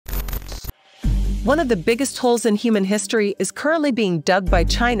One of the biggest holes in human history is currently being dug by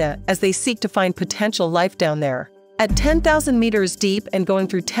China as they seek to find potential life down there. At 10,000 meters deep and going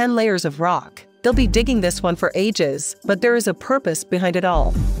through 10 layers of rock, they'll be digging this one for ages, but there is a purpose behind it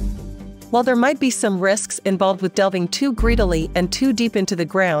all. While there might be some risks involved with delving too greedily and too deep into the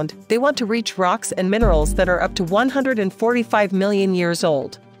ground, they want to reach rocks and minerals that are up to 145 million years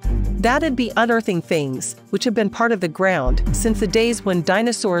old. That'd be unearthing things, which have been part of the ground since the days when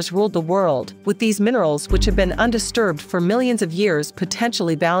dinosaurs ruled the world, with these minerals which have been undisturbed for millions of years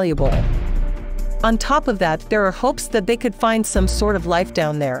potentially valuable. On top of that, there are hopes that they could find some sort of life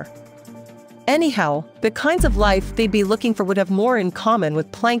down there. Anyhow, the kinds of life they'd be looking for would have more in common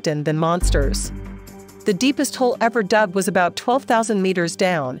with plankton than monsters. The deepest hole ever dug was about 12,000 meters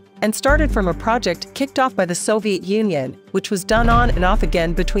down, and started from a project kicked off by the Soviet Union, which was done on and off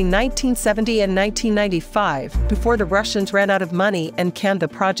again between 1970 and 1995, before the Russians ran out of money and canned the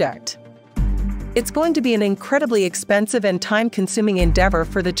project. It's going to be an incredibly expensive and time-consuming endeavor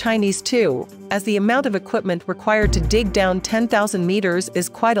for the Chinese too, as the amount of equipment required to dig down 10,000 meters is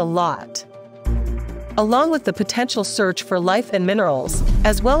quite a lot. Along with the potential search for life and minerals,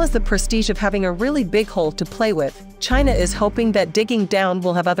 as well as the prestige of having a really big hole to play with, China is hoping that digging down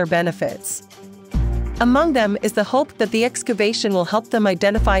will have other benefits. Among them is the hope that the excavation will help them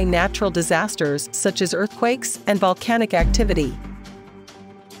identify natural disasters such as earthquakes and volcanic activity,